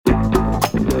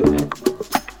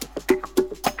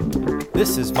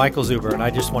This is Michael Zuber, and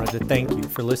I just wanted to thank you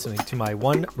for listening to my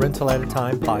One Rental at a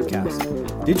Time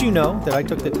podcast. Did you know that I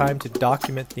took the time to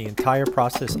document the entire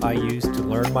process I used to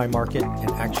learn my market and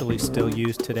actually still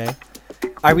use today?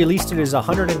 I released it as a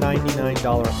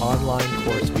 $199 online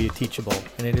course via Teachable,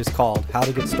 and it is called How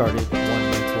to Get Started One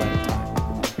Rental at a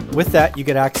Time. With that, you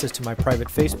get access to my private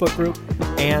Facebook group,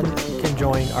 and you can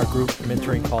join our group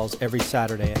mentoring calls every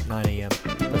Saturday at 9 a.m.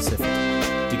 Pacific.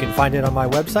 You can find it on my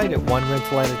website at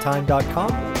onerentalatatime.com.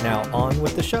 Now on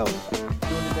with the show. Doing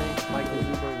today, Michael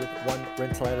Zuber with One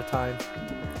Rental at a Time,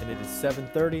 and it is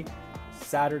 7:30,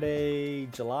 Saturday,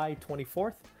 July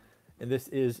 24th, and this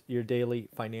is your daily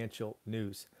financial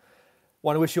news.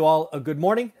 Want to wish you all a good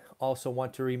morning. Also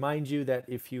want to remind you that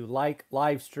if you like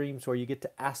live streams where you get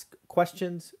to ask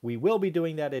questions, we will be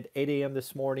doing that at 8 a.m.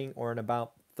 this morning or in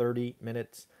about 30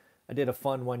 minutes. I did a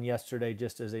fun one yesterday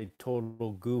just as a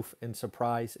total goof and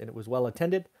surprise, and it was well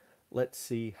attended. Let's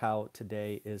see how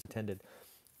today is attended.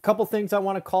 A couple things I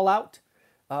want to call out.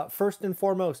 First and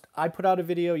foremost, I put out a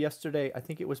video yesterday. I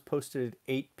think it was posted at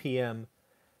 8 p.m.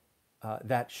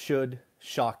 That should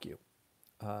shock you.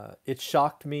 It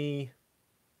shocked me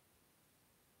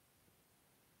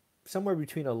somewhere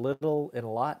between a little and a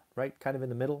lot, right? Kind of in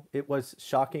the middle. It was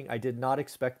shocking. I did not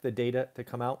expect the data to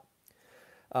come out.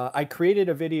 I created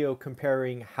a video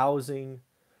comparing housing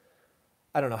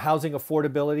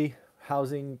affordability,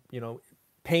 housing,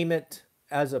 payment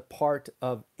as a part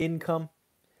of income,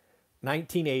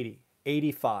 1980,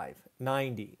 85,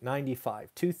 90,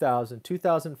 95, 2000,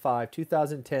 2005,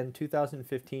 2010,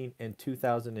 2015, and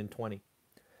 2020.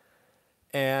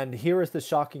 And here is the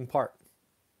shocking part.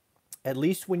 At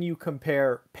least when you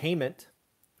compare payment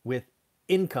with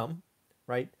income,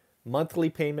 right? Monthly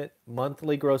payment,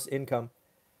 monthly gross income,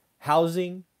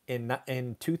 housing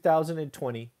in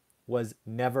 2020 was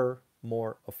never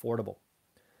more affordable.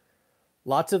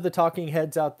 Lots of the talking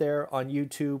heads out there on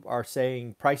YouTube are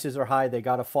saying prices are high, they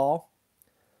gotta fall.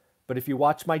 But if you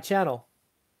watch my channel,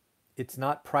 it's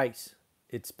not price,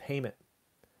 it's payment.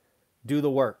 Do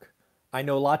the work. I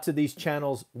know lots of these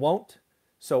channels won't,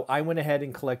 so I went ahead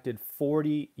and collected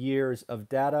 40 years of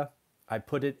data. I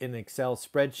put it in an Excel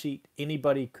spreadsheet.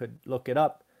 Anybody could look it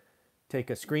up. Take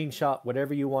a screenshot,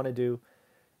 whatever you want to do.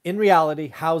 In reality,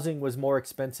 housing was more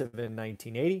expensive in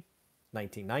 1980,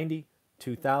 1990,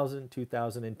 2000,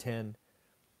 2010.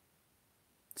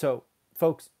 So,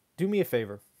 folks, do me a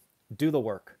favor. Do the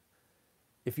work.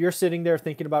 If you're sitting there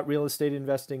thinking about real estate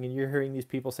investing and you're hearing these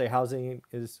people say housing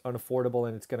is unaffordable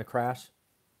and it's going to crash,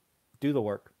 do the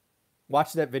work.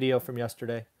 Watch that video from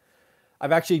yesterday.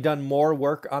 I've actually done more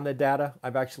work on the data.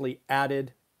 I've actually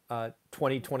added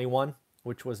 2021.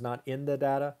 Which was not in the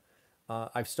data.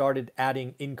 I've started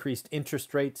adding increased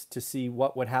interest rates to see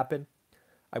what would happen.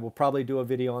 I will probably do a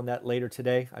video on that later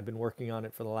today. I've been working on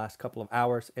it for the last couple of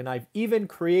hours, and I've even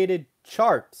created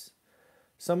charts.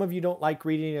 Some of you don't like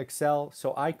reading Excel,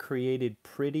 so I created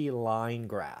pretty line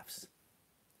graphs.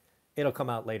 It'll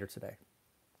come out later today.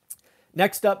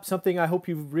 Next up, something I hope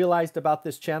you've realized about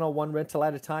this channel, One Rental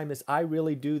at a Time, is I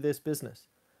really do this business.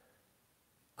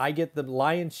 I get the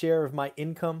lion's share of my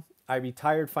income. I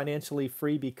retired financially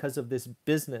free because of this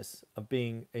business of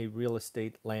being a real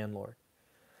estate landlord.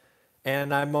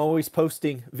 And I'm always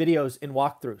posting videos in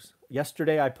walkthroughs.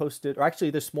 Yesterday I posted, or actually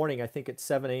this morning, I think at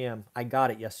 7 a.m. I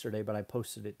got it yesterday, but I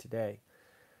posted it today.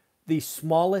 The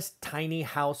smallest tiny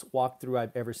house walkthrough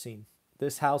I've ever seen.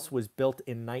 This house was built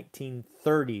in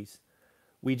 1930s.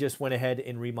 We just went ahead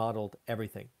and remodeled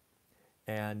everything.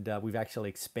 And we've actually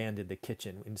expanded the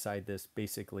kitchen inside this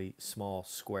basically small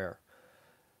square.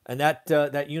 And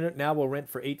that unit now will rent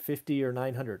for $850 or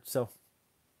 $900. So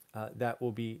that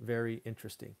will be very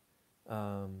interesting.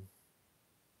 Can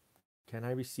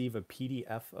I receive a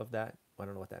PDF of that? I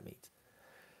don't know what that means.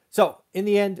 So in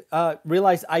the end,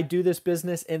 realized I do this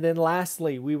business. And then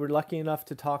lastly, we were lucky enough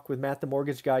to talk with Matt, the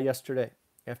mortgage guy, yesterday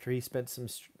after he spent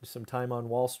some time on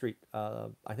Wall Street,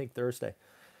 I think Thursday.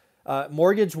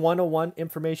 Mortgage 101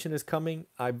 information is coming.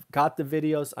 I've got the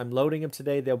videos. I'm loading them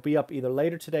today. They'll be up either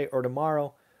later today or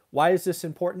tomorrow. Why is this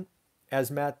important?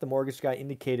 As Matt, the mortgage guy,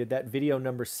 indicated, that video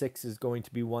number 6 is going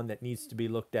to be one that needs to be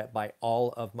looked at by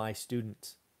all of my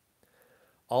students.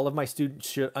 All of my students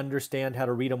should understand how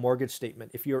to read a mortgage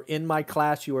statement. If you're in my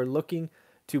class, you are looking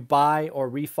to buy or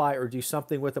refi or do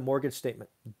something with a mortgage statement,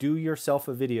 do yourself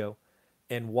a video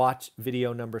and watch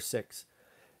video number 6.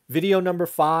 Video number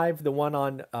 5, the one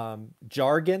on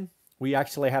jargon, we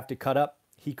actually have to cut up.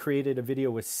 He created a video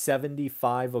with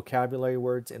 75 vocabulary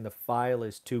words, and the file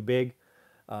is too big.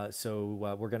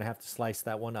 So we're going to have to slice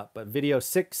that one up. But video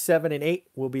 6, 7, and 8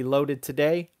 will be loaded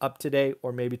today, up today,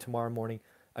 or maybe tomorrow morning.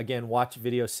 Again, watch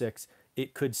video 6.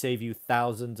 it could save you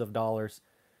thousands of dollars,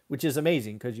 which is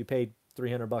amazing because you paid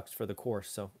 $300 for the course.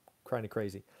 So kind of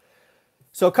crazy.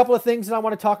 So a couple of things that I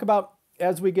want to talk about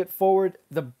as we get forward.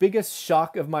 The biggest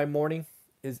shock of my morning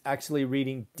is actually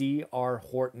reading D.R.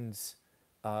 Horton's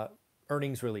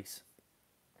earnings release.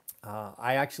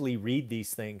 I actually read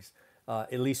these things,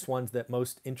 at least ones that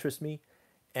most interest me.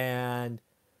 And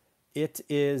it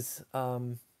is,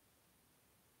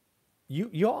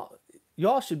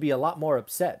 y'all should be a lot more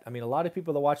upset. I mean, a lot of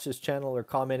people that watch this channel are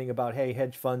commenting about, hey,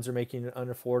 hedge funds are making it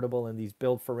unaffordable and these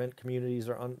build for rent communities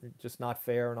are just not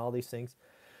fair and all these things.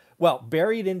 Well,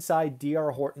 buried inside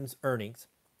D.R. Horton's earnings,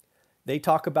 they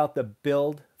talk about the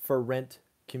build for rent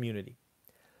community.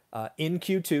 In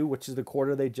Q2, which is the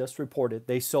quarter they just reported,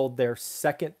 they sold their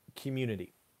second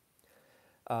community.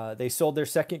 They sold their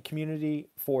second community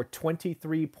for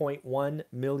 $23.1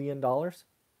 million.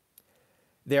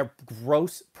 Their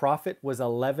gross profit was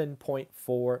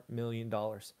 $11.4 million.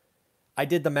 I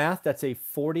did the math. That's a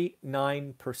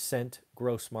 49%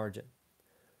 gross margin.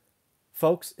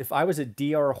 Folks, if I was a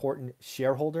D.R. Horton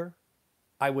shareholder,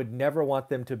 I would never want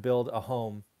them to build a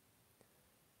home.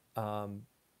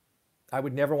 I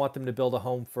would never want them to build a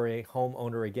home for a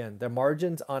homeowner again. Their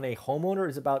margins on a homeowner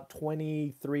is about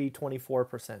 23,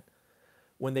 24%.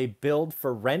 When they build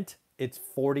for rent, it's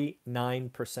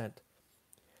 49%.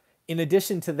 In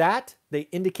addition to that, they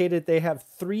indicated they have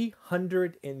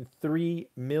 $303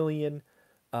 million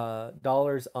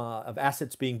of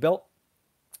assets being built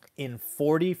in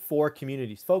 44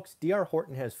 communities. Folks, D.R.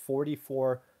 Horton has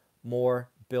 44 more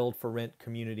build for rent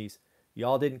communities.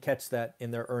 Y'all didn't catch that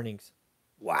in their earnings.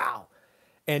 Wow.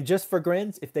 And just for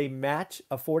grins, if they match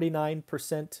a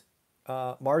 49%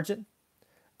 margin,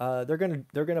 they're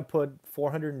gonna put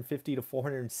 $450 to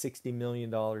 $460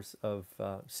 million of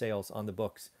sales on the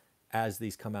books as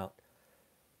these come out.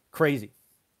 Crazy.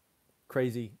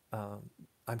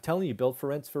 I'm telling you, build for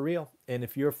rent's for real. And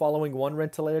if you're following one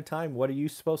rental at a time, what are you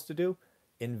supposed to do?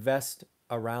 Invest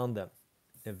around them.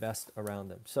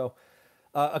 So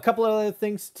a couple of other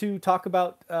things to talk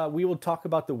about. We will talk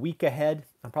about the week ahead.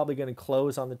 I'm probably going to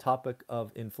close on the topic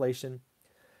of inflation.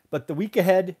 But the week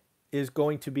ahead is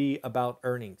going to be about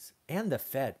earnings and the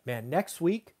Fed. Man, next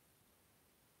week's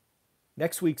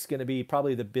going to be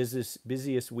probably the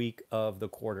busiest week of the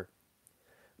quarter.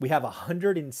 We have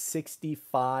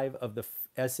 165 of the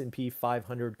S&P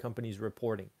 500 companies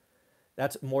reporting.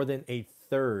 That's more than a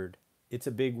third. It's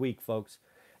a big week, folks.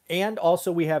 And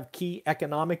also we have key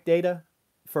economic data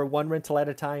for one rental at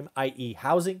a time, i.e.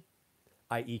 housing,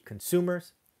 i.e.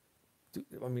 consumers.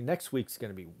 I mean, next week's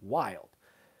going to be wild.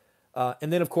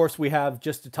 And then, of course, we have,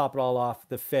 just to top it all off,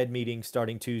 the Fed meeting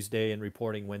starting Tuesday and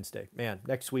reporting Wednesday. Man,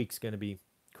 next week's going to be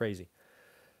crazy.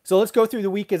 So let's go through the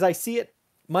week as I see it.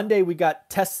 Monday, we got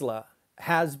Tesla,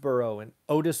 Hasbro, and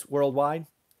Otis Worldwide.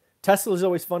 Tesla is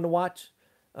always fun to watch.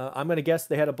 I'm going to guess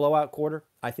they had a blowout quarter.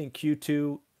 I think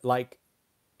Q2, like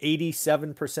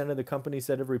 87% of the companies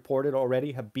that have reported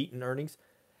already have beaten earnings.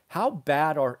 How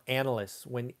bad are analysts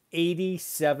when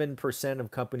 87% of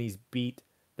companies beat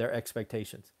their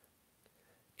expectations?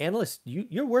 Analysts,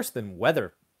 you're worse than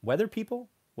weather people,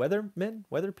 weather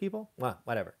people. Well,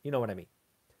 whatever. You know what I mean.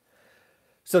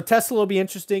 So Tesla will be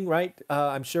interesting, right?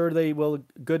 I'm sure they will.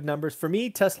 Good numbers. For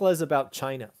me, Tesla is about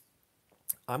China.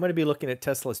 I'm going to be looking at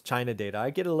Tesla's China data.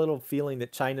 I get a little feeling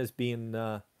that China's being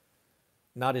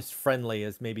not as friendly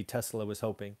as maybe Tesla was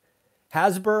hoping.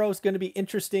 Hasbro is going to be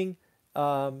interesting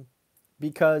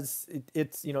because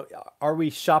it's, are we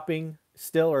shopping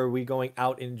still, or are we going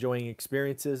out enjoying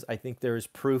experiences? I think there is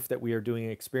proof that we are doing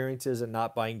experiences and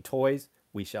not buying toys.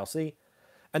 We shall see.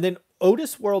 And then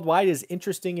Otis Worldwide is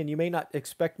interesting, and you may not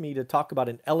expect me to talk about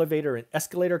an elevator and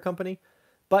escalator company,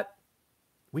 but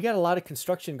we got a lot of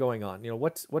construction going on.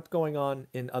 What's going on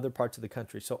in other parts of the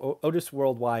country. So Otis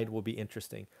Worldwide will be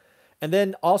interesting. And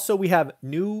then also we have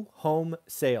new home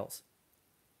sales.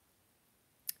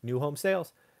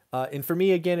 And for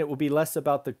me, again, it will be less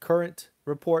about the current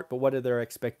report, but what are their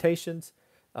expectations?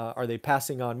 Are they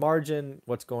passing on margin?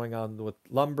 What's going on with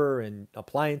lumber and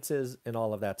appliances and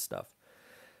all of that stuff?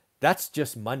 That's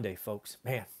just Monday, folks.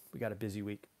 Man, we got a busy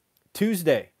week.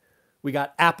 Tuesday, we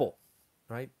got Apple,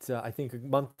 right? I think a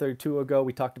month or two ago,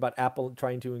 we talked about Apple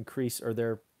trying to increase, or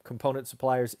their component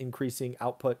suppliers increasing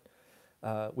output.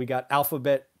 We got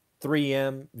Alphabet,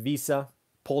 3M, Visa,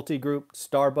 Pulte Group,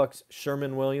 Starbucks,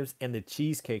 Sherwin-Williams, and the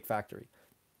Cheesecake Factory.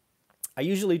 I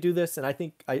usually do this, and I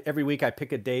think every week I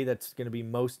pick a day that's going to be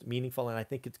most meaningful, and I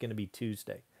think it's going to be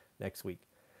Tuesday next week.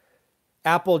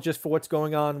 Apple, just for what's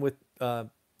going on with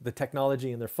the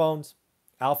technology in their phones.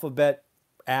 Alphabet,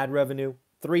 ad revenue.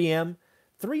 3M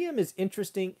 3M is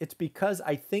interesting. It's because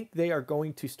I think they are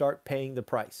going to start paying the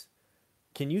price.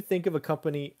 Can you think of a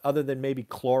company other than maybe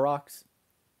Clorox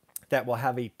that will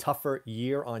have a tougher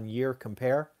year-on-year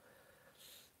compare?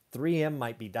 3M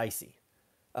might be dicey.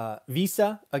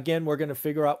 Visa, again, we're going to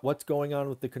figure out what's going on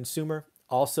with the consumer.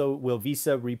 Also, will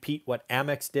Visa repeat what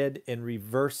Amex did and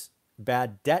reverse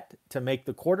bad debt to make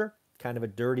the quarter? Kind of a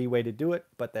dirty way to do it,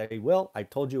 but they will. I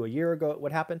told you a year ago it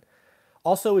would happen.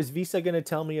 Also, is Visa going to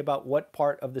tell me about what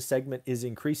part of the segment is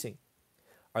increasing?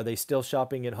 Are they still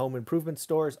shopping at home improvement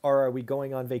stores, or are we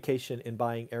going on vacation and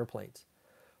buying airplanes?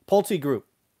 PulteGroup,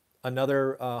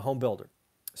 another home builder.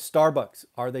 Starbucks,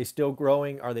 are they still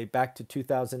growing? Are they back to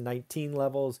 2019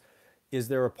 levels? Is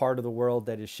there a part of the world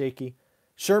that is shaky?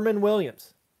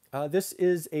 Sherwin-Williams, this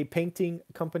is a painting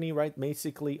company, right?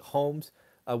 Basically homes.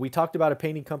 We talked about a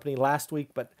painting company last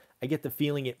week, but I get the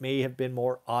feeling it may have been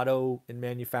more auto and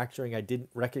manufacturing. I didn't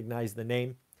recognize the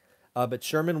name. But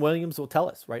Sherwin-Williams will tell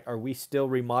us, right? Are we still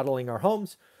remodeling our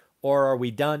homes, or are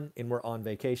we done and we're on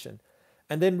vacation?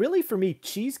 And then really for me,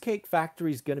 Cheesecake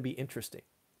Factory is going to be interesting.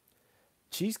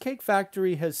 Cheesecake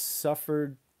Factory has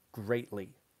suffered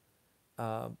greatly.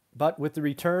 But with the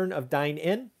return of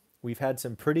dine-in, we've had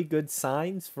some pretty good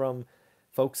signs from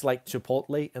folks like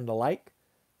Chipotle and the like.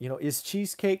 You know, is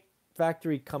Cheesecake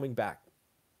Factory coming back?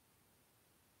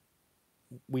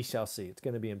 We shall see. It's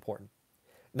going to be important.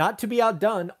 Not to be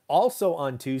outdone, also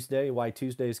on Tuesday, why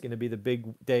Tuesday is going to be the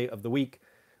big day of the week,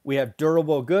 we have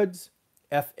durable goods,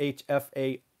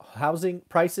 FHFA housing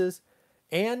prices,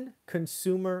 and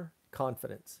consumer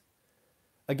confidence.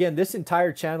 Again, this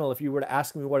entire channel, if you were to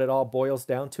ask me what it all boils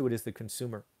down to, it is the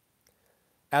consumer.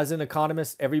 As an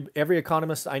economist, every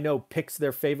economist I know picks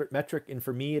their favorite metric, and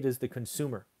for me, it is the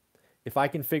consumer. If I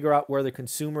can figure out where the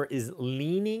consumer is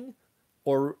leaning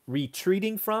or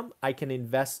retreating from, I can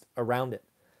invest around it.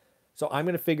 So I'm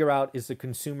going to figure out, is the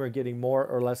consumer getting more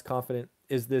or less confident?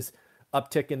 Is this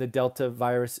uptick in the Delta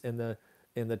virus and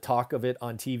the talk of it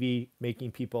on TV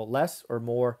making people less or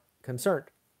more concerned?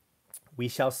 We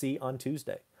shall see on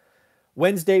Tuesday.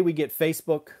 Wednesday, we get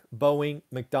Facebook, Boeing,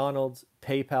 McDonald's,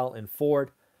 PayPal, and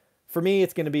Ford. For me,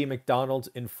 it's going to be McDonald's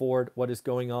and Ford. What is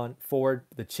going on? Ford,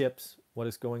 the chips. What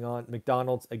is going on?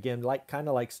 McDonald's, again, kind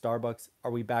of like Starbucks.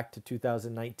 Are we back to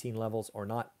 2019 levels or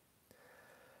not?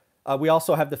 We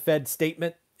also have the Fed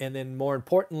statement. And then more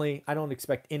importantly, I don't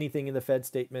expect anything in the Fed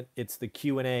statement. It's the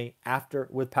Q&A after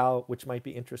with Powell, which might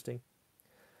be interesting.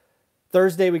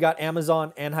 Thursday, we got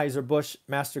Amazon, Anheuser-Busch,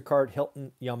 MasterCard,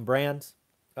 Hilton, Yum Brands.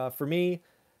 For me,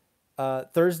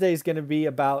 Thursday is going to be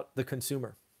about the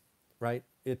consumer, right?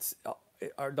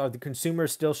 Are the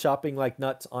consumers still shopping like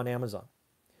nuts on Amazon?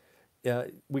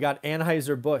 We got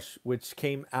Anheuser-Busch, which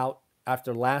came out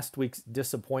after last week's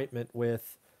disappointment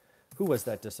with, who was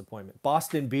that disappointment?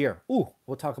 Boston Beer. Ooh,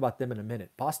 we'll talk about them in a minute.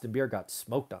 Boston Beer got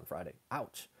smoked on Friday.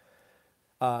 Ouch.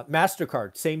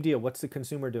 MasterCard, same deal. What's the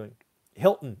consumer doing?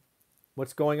 Hilton,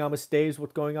 what's going on with stays?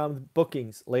 What's going on with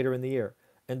bookings later in the year?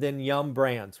 And then Yum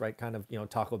Brands, right? Kind of,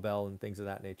 Taco Bell and things of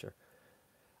that nature.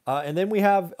 And then we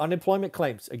have unemployment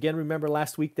claims. Again, remember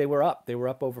last week they were up. They were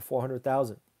up over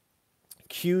 400,000.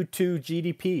 Q2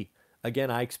 GDP.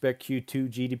 Again, I expect Q2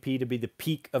 GDP to be the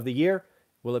peak of the year.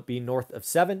 Will it be north of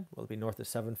 7? Will it be north of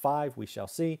 7.5? We shall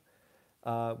see.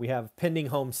 We have pending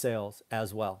home sales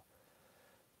as well.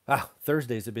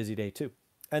 Thursday's a busy day too.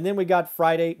 And then we got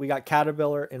Friday, we got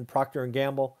Caterpillar and Procter &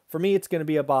 Gamble. For me, it's going to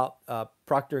be about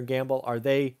Procter & Gamble. Are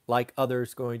they, like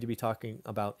others, going to be talking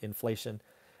about inflation?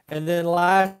 And then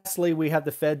lastly, we have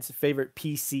the Fed's favorite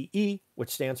PCE, which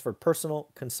stands for Personal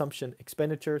Consumption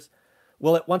Expenditures.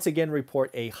 Will it once again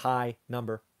report a high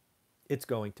number? It's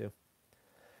going to.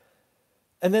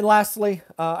 And then lastly,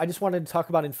 I just wanted to talk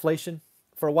about inflation.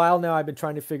 For a while now, I've been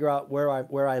trying to figure out where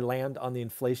I land on the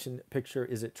inflation picture.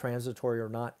 Is it transitory or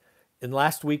not? And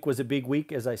last week was a big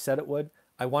week, as I said it would.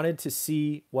 I wanted to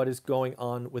see what is going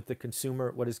on with the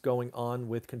consumer, what is going on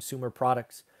with consumer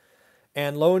products.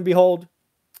 And lo and behold,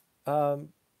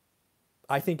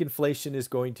 I think inflation is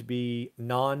going to be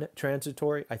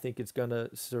non-transitory. I think it's going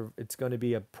to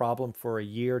be a problem for a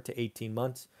year to 18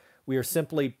 months. We are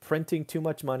simply printing too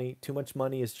much money. Too much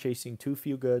money is chasing too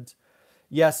few goods.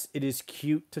 Yes, it is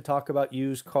cute to talk about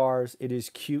used cars. It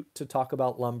is cute to talk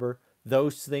about lumber.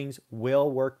 Those things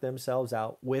will work themselves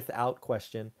out without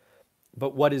question.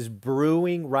 But what is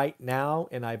brewing right now,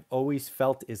 and I've always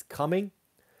felt is coming,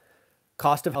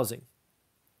 cost of housing,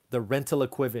 the rental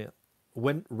equivalent.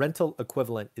 When rental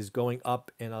equivalent is going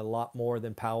up and a lot more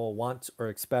than Powell wants or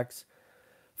expects.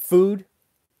 Food,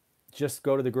 just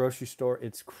go to the grocery store.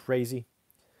 It's crazy.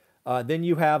 Then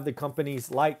you have the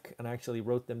companies like, and I actually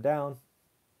wrote them down.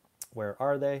 Where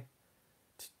are they?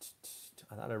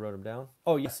 I thought I wrote them down.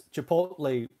 Oh, yes.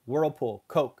 Chipotle, Whirlpool,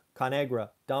 Coke, Conagra,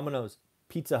 Domino's,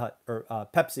 Pizza Hut, or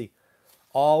Pepsi,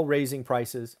 all raising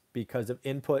prices because of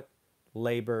input,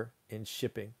 labor, and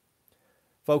shipping.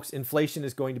 Folks, inflation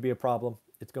is going to be a problem.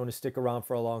 It's going to stick around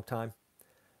for a long time.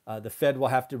 The Fed will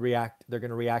have to react. They're going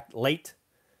to react late.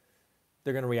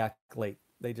 They're going to react late.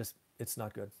 It's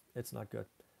not good. It's not good.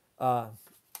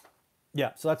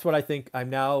 Yeah, so that's what I think. I'm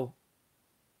now,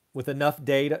 with enough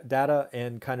data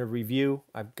and kind of review,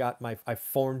 I've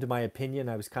formed my opinion.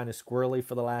 I was kind of squirrely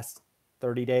for the last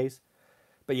 30 days.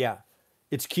 But yeah,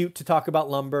 it's cute to talk about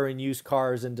lumber and used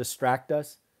cars and distract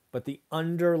us. But the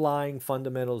underlying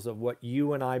fundamentals of what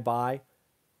you and I buy,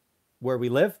 where we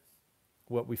live,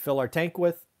 what we fill our tank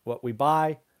with, what we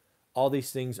buy, all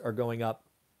these things are going up.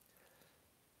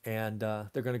 And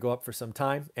they're going to go up for some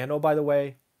time. And oh, by the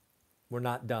way, we're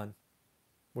not done.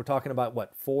 We're talking about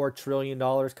what, $4 trillion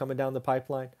coming down the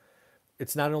pipeline.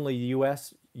 It's not only the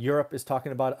U.S. Europe is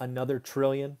talking about another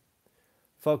trillion.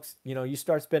 Folks, you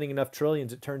start spending enough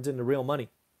trillions, it turns into real money.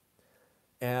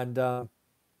 And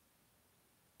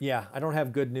yeah, I don't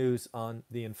have good news on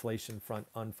the inflation front,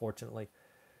 unfortunately.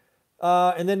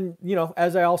 And then,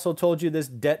 as I also told you, this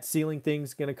debt ceiling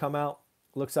thing's going to come out.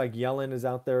 Looks like Yellen is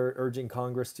out there urging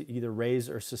Congress to either raise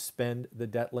or suspend the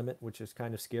debt limit, which is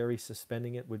kind of scary.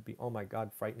 Suspending it would be, oh my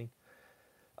God, frightening.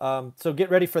 So get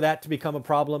ready for that to become a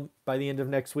problem by the end of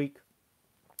next week.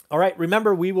 All right,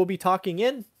 remember, we will be talking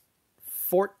in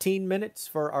 14 minutes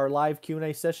for our live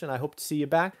Q&A session. I hope to see you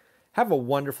back. Have a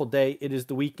wonderful day. It is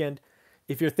the weekend.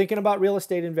 If you're thinking about real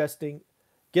estate investing,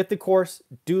 get the course,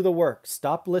 do the work.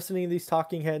 Stop listening to these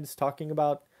talking heads talking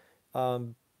about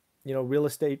real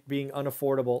estate being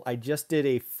unaffordable. I just did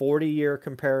a 40-year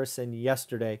comparison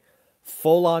yesterday,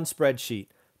 full-on spreadsheet,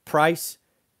 price,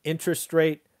 interest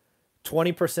rate,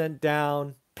 20%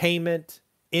 down, payment,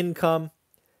 income.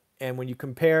 And when you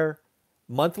compare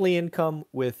monthly income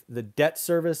with the debt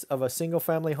service of a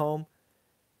single-family home,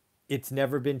 it's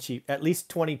never been cheap. At least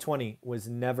 2020 was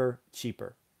never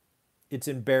cheaper. It's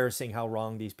embarrassing how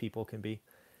wrong these people can be.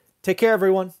 Take care,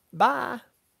 everyone. Bye.